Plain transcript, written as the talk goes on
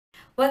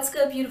What's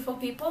good, beautiful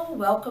people?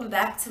 Welcome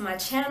back to my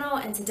channel,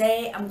 and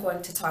today I'm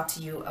going to talk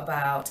to you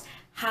about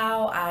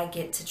how I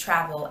get to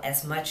travel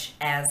as much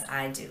as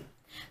I do.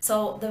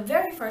 So the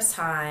very first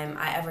time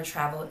I ever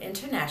traveled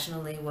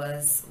internationally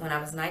was when I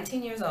was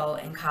 19 years old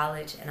in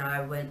college, and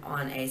I went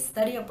on a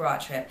study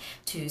abroad trip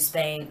to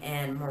Spain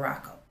and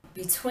Morocco.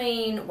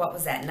 Between, what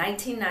was that,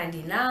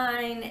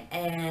 1999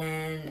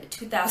 and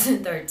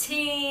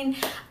 2013,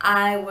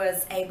 I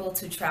was able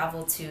to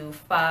travel to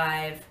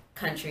 5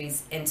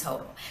 countries in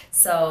total.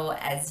 So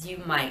as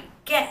you might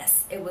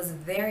guess, it was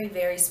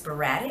very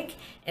sporadic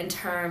in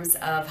terms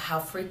of how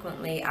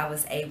frequently I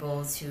was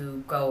able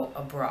to go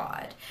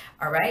abroad.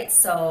 All right,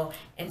 so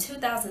in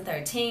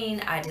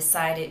 2013, I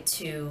decided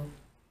to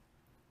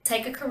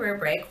take a career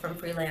break from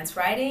freelance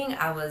writing.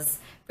 I was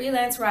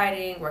freelance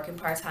writing, working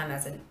part-time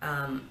as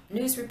a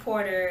news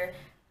reporter.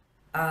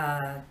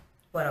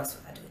 What else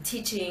was I doing?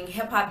 Teaching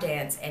hip hop,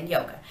 dance, and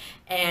yoga.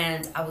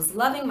 And I was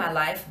loving my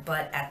life,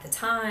 but at the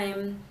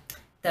time,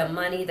 the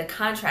money, the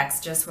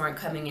contracts just weren't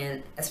coming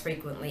in as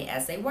frequently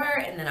as they were.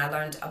 And then I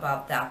learned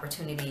about the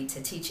opportunity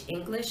to teach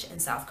English in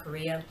South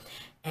Korea,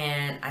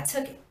 and I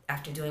took it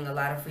after doing a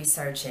lot of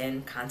research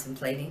and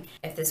contemplating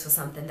if this was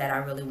something that I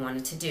really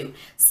wanted to do.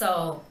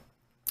 So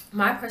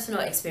my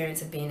personal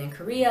experience of being in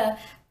Korea,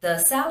 the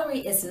salary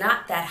is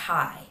not that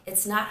high.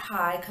 It's not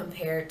high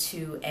compared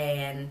to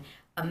an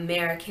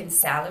American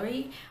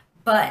salary,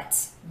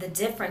 but the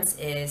difference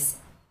is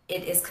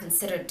it is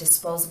considered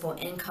disposable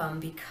income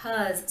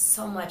because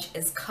so much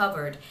is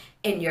covered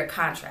in your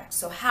contract.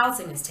 So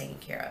housing is taken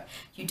care of.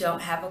 You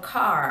don't have a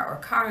car or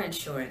car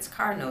insurance,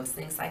 car notes,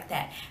 things like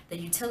that. The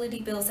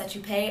utility bills that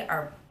you pay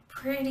are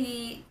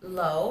pretty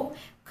low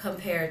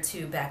compared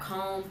to back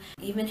home.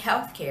 Even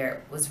healthcare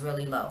was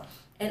really low.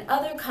 In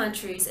other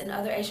countries, in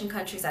other Asian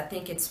countries, I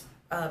think it's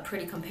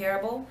pretty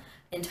comparable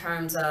in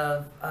terms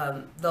of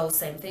those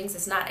same things.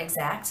 It's not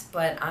exact,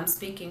 but I'm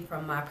speaking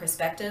from my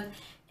perspective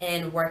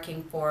in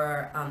working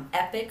for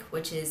EPIK,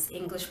 which is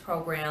English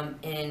program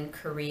in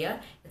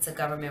Korea. It's a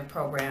government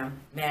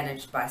program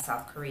managed by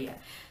South Korea.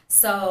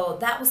 So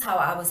that was how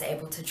I was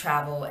able to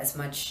travel as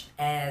much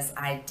as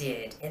I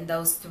did. In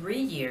those 3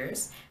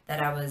 years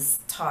that I was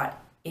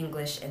taught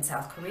English in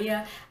South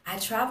Korea, I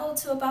traveled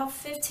to about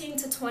 15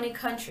 to 20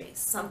 countries,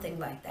 something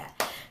like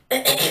that.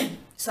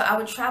 So I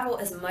would travel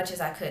as much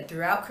as I could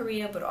throughout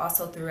Korea, but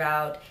also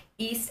throughout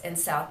East and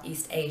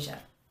Southeast Asia.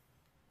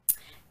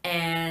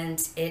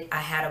 And I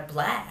had a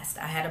blast.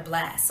 I had a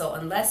blast. So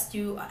unless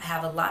you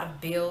have a lot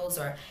of bills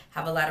or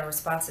have a lot of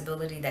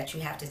responsibility that you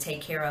have to take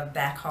care of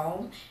back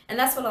home, and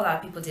that's what a lot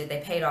of people did.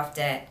 They paid off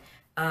debt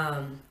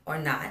or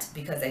not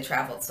because they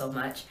traveled so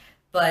much,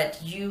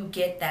 but you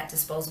get that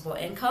disposable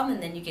income,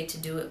 and then you get to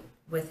do it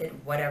with it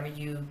whatever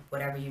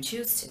you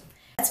choose to.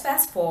 Let's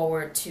fast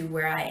forward to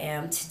where I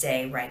am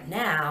today right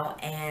now,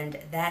 and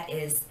that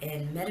is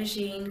in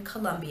Medellin,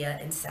 Colombia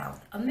in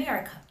South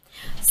America.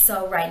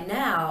 So right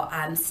now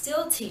I'm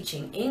still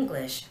teaching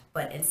English,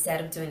 but instead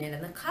of doing it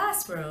in the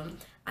classroom,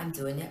 I'm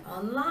doing it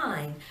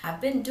online.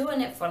 I've been doing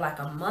it for like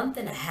a month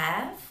and a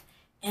half,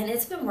 and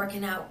it's been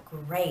working out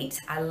great.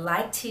 I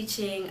like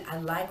teaching, I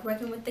like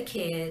working with the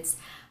kids,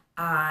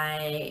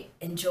 I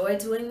enjoy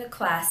doing the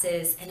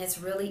classes, and it's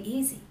really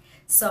easy.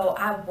 So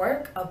I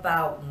work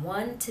about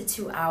 1 to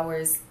 2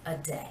 hours a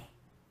day.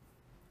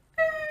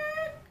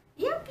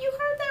 Yep, you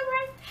heard that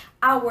right.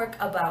 I work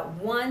about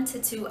 1 to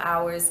 2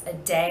 hours a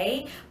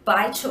day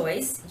by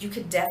choice. You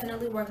could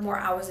definitely work more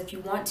hours if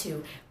you want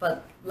to,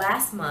 but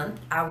last month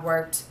I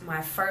worked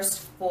my first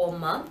full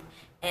month,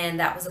 and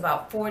that was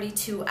about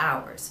 42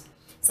 hours.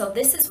 So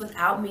this is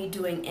without me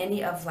doing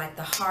any of like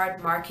the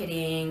hard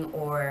marketing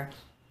or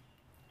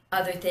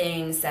other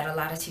things that a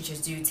lot of teachers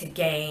do to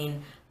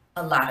gain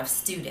a lot of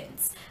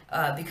students,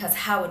 because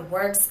how it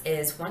works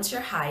is once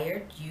you're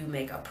hired, you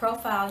make a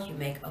profile, you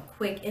make a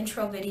quick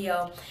intro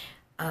video.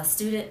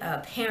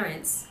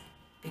 Parents,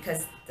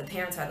 because the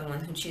parents are the one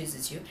who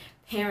chooses you,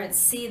 parents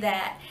see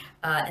that,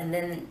 and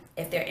then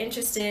if they're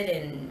interested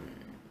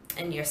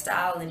in your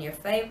style and your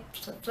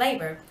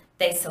flavor,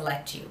 they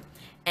select you.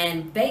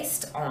 And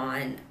based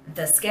on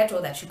the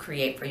schedule that you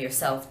create for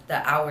yourself,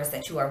 the hours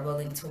that you are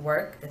willing to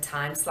work, the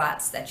time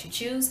slots that you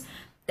choose,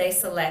 they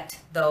select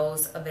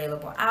those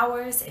available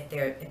hours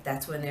if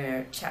that's when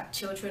their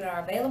children are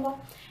available,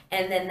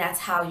 and then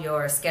that's how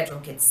your schedule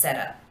gets set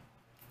up.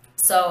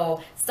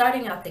 So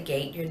starting out the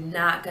gate, you're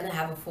not going to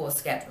have a full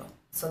schedule.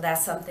 So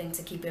that's something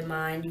to keep in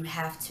mind. You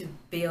have to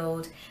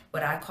build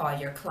what I call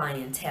your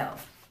clientele.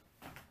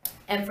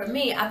 And for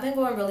me, I've been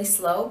going really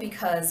slow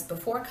because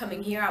before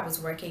coming here, I was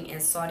working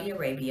in Saudi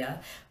Arabia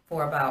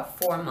for about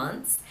 4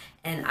 months,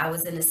 and I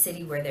was in a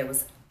city where there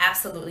was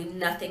absolutely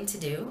nothing to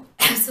do,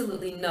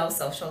 absolutely no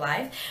social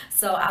life.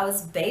 So I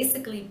was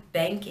basically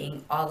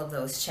banking all of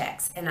those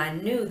checks, and I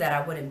knew that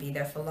I wouldn't be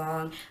there for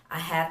long. I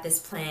had this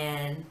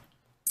plan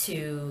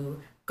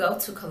to go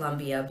to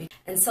Colombia,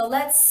 and so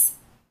let's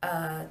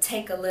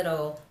take a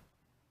little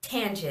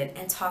tangent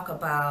and talk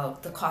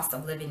about the cost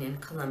of living in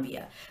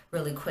Colombia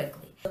really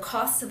quickly. The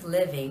cost of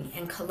living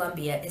in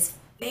Colombia is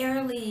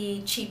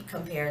fairly cheap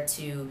compared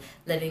to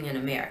living in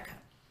America.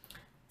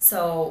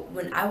 So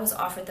when I was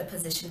offered the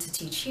position to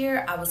teach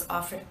here, I was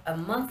offered a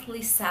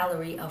monthly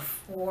salary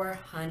of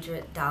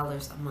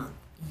 $400 a month.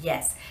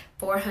 Yes,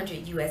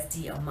 400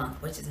 USD a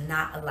month, which is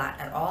not a lot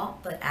at all,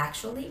 but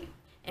actually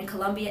in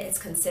Colombia it's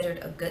considered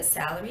a good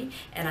salary,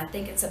 and I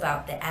think it's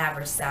about the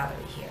average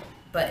salary here,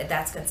 but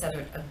that's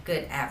considered a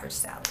good average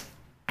salary.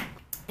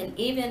 And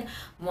even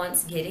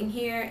once getting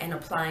here and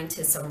applying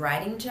to some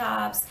writing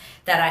jobs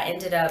that I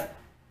ended up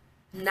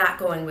not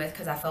going with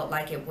because I felt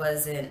like it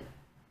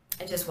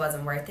just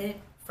wasn't worth it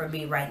for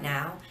me right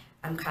now.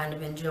 I'm kind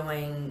of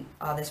enjoying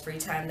all this free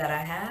time that I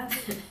have,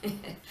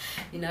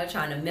 you know,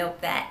 trying to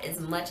milk that as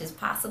much as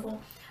possible.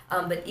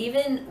 But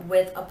even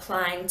with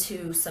applying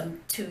to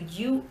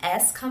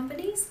U.S.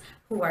 companies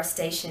who are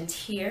stationed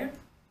here,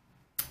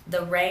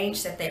 the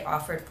range that they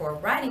offered for a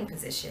writing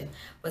position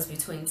was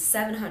between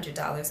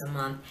 $700 a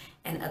month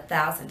and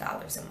 $1,000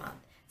 a month.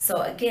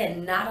 So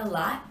again, not a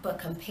lot, but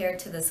compared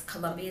to the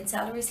Colombian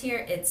salaries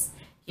here,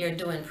 you're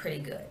doing pretty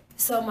good.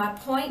 So my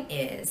point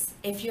is,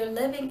 if you're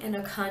living in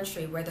a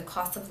country where the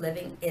cost of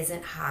living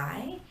isn't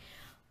high,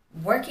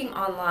 working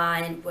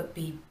online would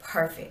be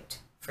perfect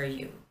for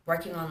you.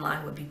 Working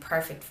online would be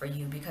perfect for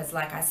you because,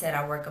 like I said,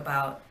 I work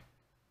about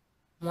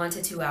 1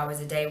 to 2 hours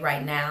a day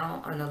right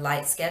now on a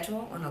light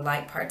schedule, on a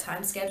light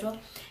part-time schedule.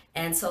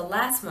 And so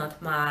last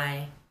month,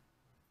 my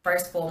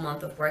first full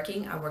month of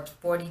working, I worked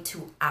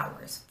 42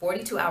 hours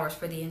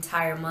for the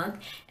entire month,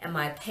 and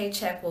my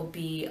paycheck will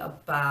be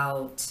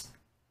about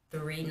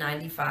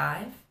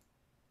 $395,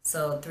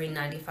 so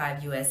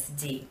 $395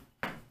 USD.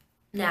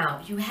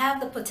 Now, you have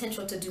the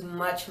potential to do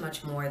much,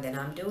 much more than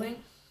I'm doing.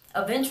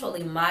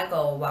 Eventually, my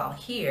goal while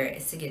here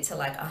is to get to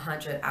like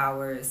 100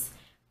 hours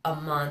a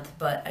month,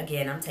 but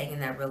again, I'm taking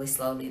that really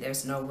slowly.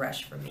 There's no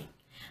rush for me.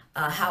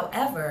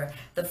 However,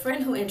 the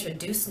friend who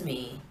introduced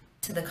me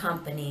to the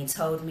company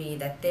told me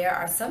that there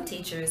are some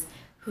teachers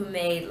who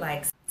made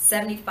like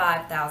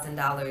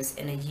 $75,000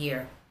 in a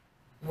year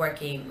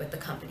working with the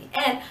company.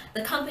 And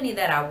the company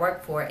that I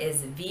work for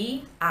is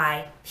VIPKID.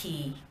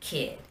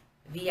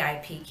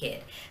 VIPKID.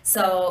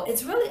 So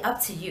it's really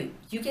up to you.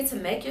 You get to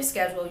make your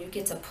schedule. You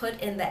get to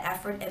put in the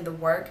effort and the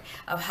work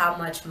of how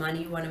much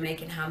money you want to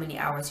make and how many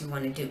hours you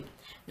want to do.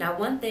 Now,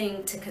 one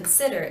thing to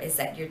consider is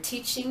that you're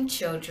teaching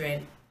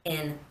children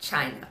in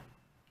China.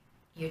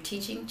 You're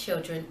teaching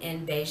children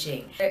in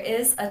Beijing. There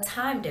is a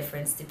time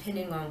difference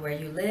depending on where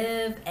you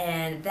live,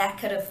 and that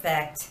could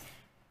affect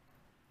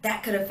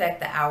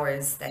the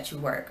hours that you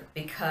work,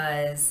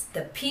 because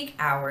the peak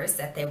hours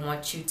that they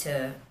want you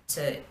to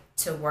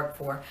work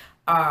for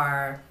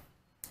are,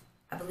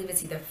 I believe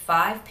it's either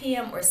 5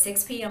 p.m. or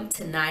 6 p.m.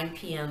 to 9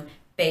 p.m.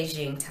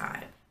 Beijing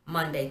time,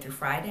 Monday through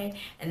Friday.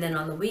 And then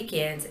on the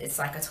weekends, it's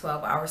like a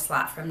 12-hour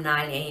slot from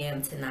 9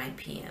 a.m. to 9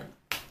 p.m.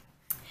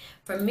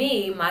 For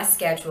me, my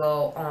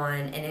schedule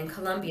and in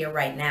Colombia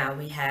right now,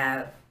 we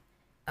have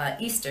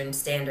Eastern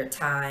Standard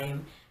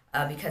Time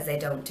because they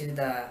don't do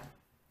the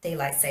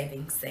daylight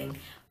savings thing.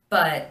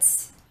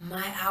 But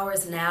my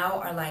hours now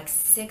are like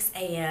 6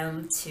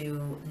 a.m.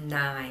 to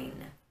 9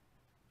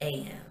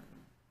 a.m.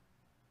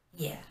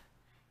 Yeah.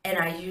 And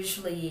I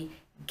usually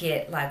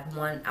get like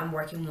I'm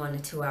working 1 to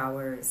 2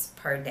 hours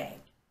per day.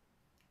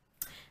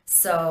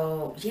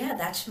 So yeah,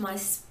 that's my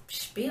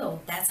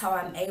spiel. That's how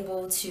I'm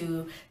able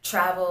to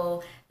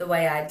travel the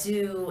way I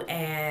do,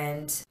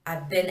 and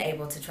I've been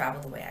able to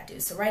travel the way I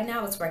do. So right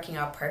now it's working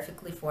out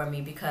perfectly for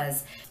me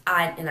because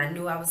I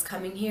knew I was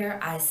coming here.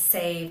 I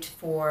saved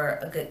for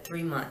a good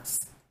 3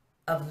 months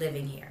of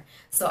living here.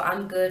 So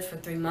I'm good for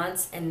 3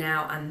 months, and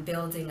now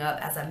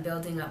as I'm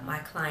building up my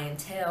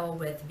clientele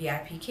with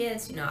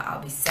VIPKIDs, you know,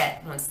 I'll be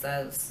set once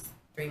those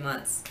 3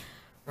 months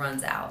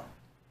runs out.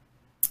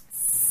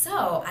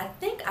 So I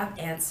think I've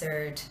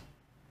answered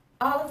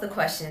all of the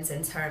questions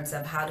in terms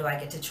of how do I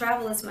get to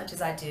travel as much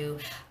as I do.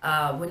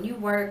 When you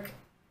work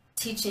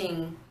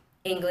teaching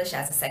English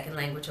as a second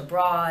language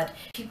abroad,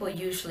 people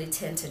usually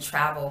tend to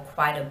travel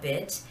quite a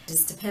bit. It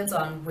just depends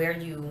on where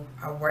you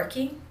are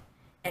working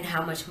and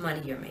how much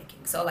money you're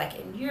making. So like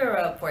in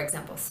Europe, for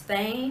example,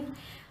 Spain,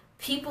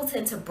 people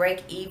tend to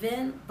break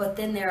even, but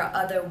then there are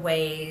other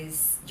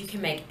ways you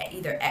can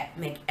either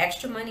make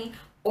extra money,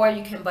 or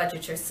you can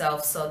budget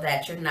yourself so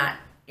that you're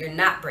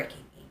not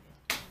breaking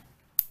even.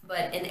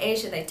 But in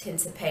Asia, they tend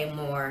to pay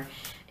more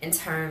in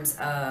terms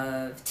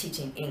of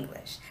teaching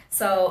English.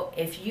 So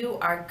if you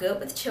are good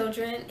with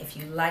children, if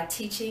you like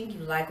teaching,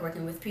 you like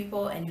working with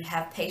people, and you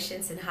have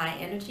patience and high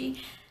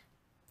energy,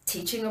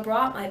 teaching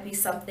abroad might be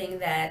something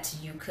that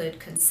you could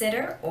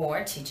consider,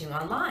 or teaching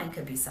online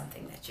could be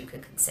something that you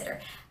could consider.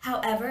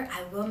 However,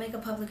 I will make a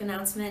public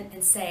announcement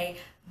and say,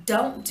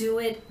 don't do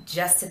it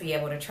just to be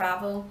able to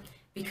travel,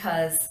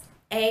 because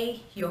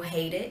A, you'll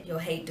hate it. You'll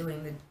hate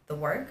doing the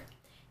work.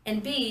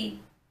 And B,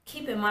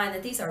 keep in mind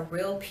that these are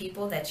real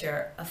people that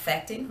you're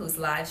affecting, whose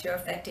lives you're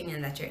affecting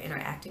and that you're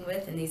interacting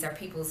with. And these are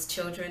people's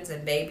children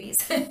and babies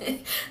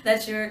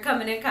that you're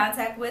coming in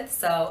contact with.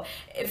 So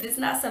if it's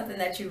not something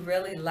that you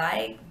really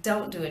like,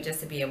 don't do it just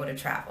to be able to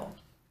travel.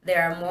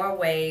 there are more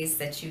ways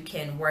that you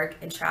can work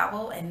and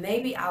travel, and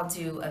maybe I'll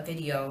do a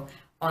video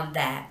on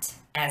that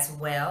as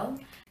well.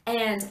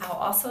 And I'll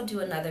also do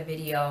another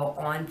video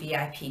on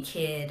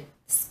VIPKID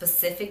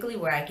specifically,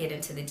 where I get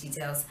into the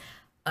details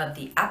of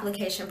the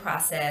application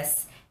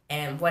process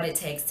and what it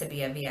takes to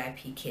be a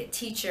VIPKID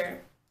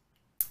teacher.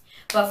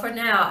 But for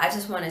now, I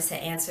just wanted to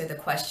answer the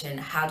question,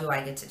 how do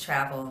I get to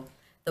travel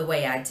the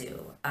way I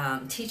do?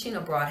 Teaching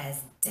abroad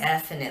has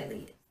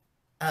definitely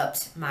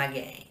upped my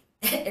game.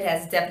 It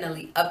has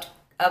definitely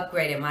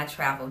upgraded my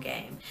travel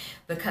game,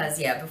 because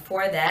yeah,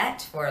 before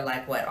that, for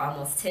like what,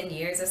 almost 10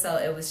 years or so,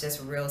 it was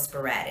just real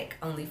sporadic.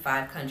 Only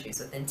 5 countries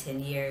within 10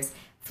 years.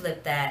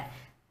 Flip that,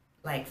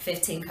 like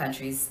 15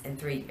 countries in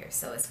 3 years.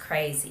 So it's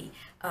crazy.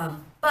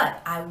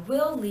 But I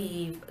will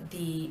leave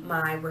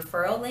my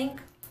referral link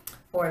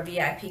for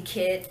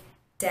VIPKID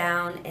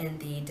down in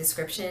the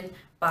description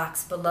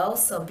box below.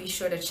 So be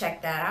sure to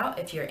check that out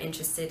if you're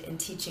interested in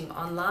teaching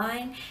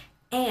online.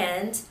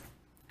 And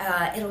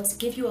it'll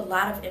give you a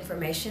lot of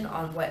information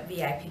on what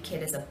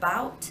VIPKID is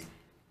about.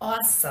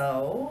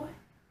 Also,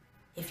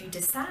 if you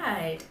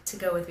decide to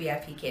go with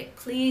VIPKID,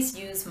 please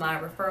use my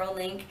referral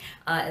link.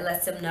 It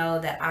lets them know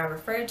that I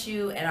referred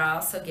you, and I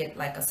also get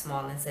like a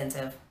small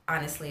incentive.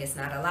 Honestly, it's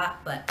not a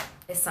lot, but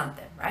it's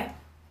something, right?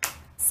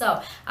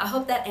 So I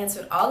hope that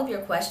answered all of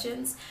your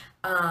questions.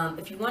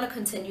 If you want to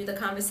continue the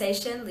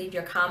conversation, leave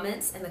your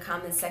comments in the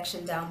comment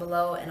section down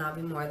below, and I'll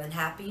be more than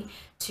happy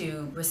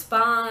to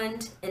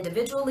respond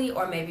individually,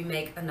 or maybe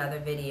make another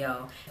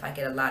video if I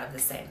get a lot of the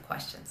same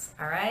questions.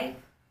 All right?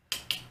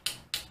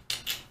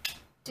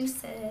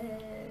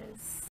 Deuces.